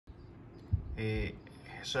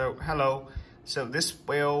Hello. So this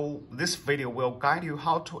video will guide you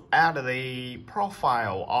how to add the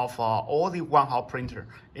profile of all the Wanhao printer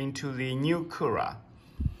into the new Cura.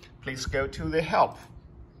 Please go to the help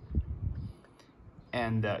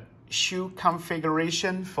and show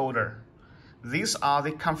configuration folder. These are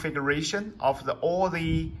the configuration of all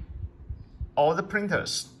the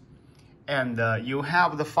printers, and you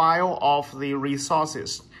have the file of the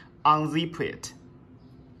resources. Unzip it.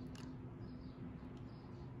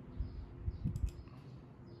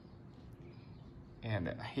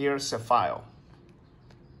 And here's the file.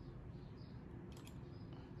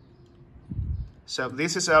 So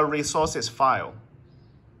this is a resources file.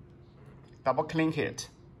 Double click it.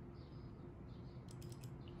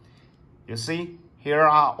 You see, here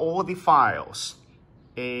are all the files,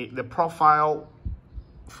 the profile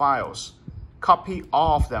files. Copy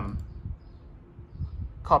all of them.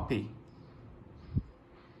 Copy.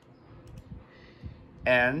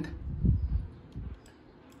 And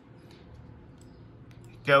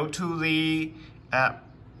go to the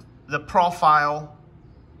profile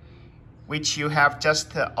which you have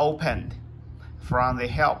just opened from the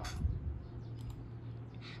help.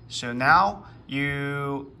 So now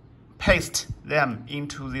you paste them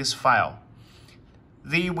into this file.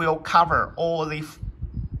 They will cover all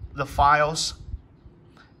the files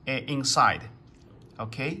inside.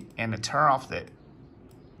 Okay, and turn off the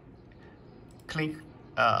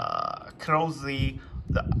close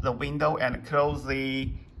the window and close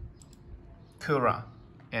the Cura,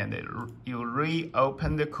 and you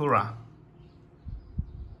reopen the Cura.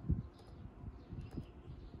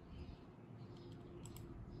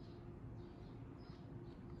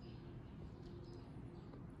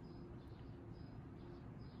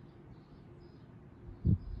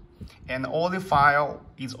 And all the file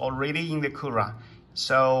is already in the Cura,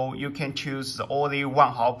 so you can choose all the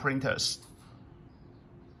Wanhao printers.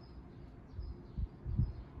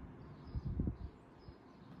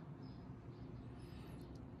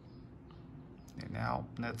 And now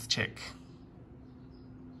let's check.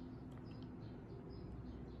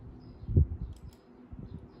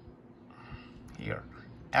 Here,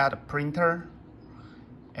 add a printer,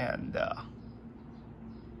 and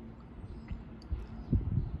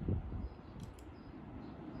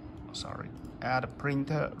add a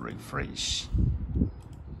printer, refresh.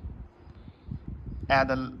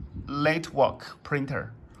 Add a late work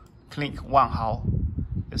printer, click Wanhao.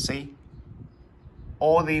 You see,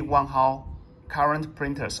 all the Wanhao current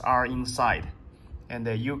printers are inside, and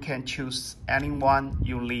you can choose any one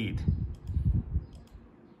you need.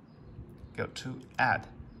 Go to add.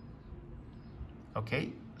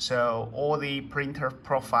 Okay, so all the printer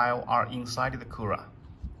profile are inside the Cura.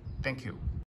 Thank you.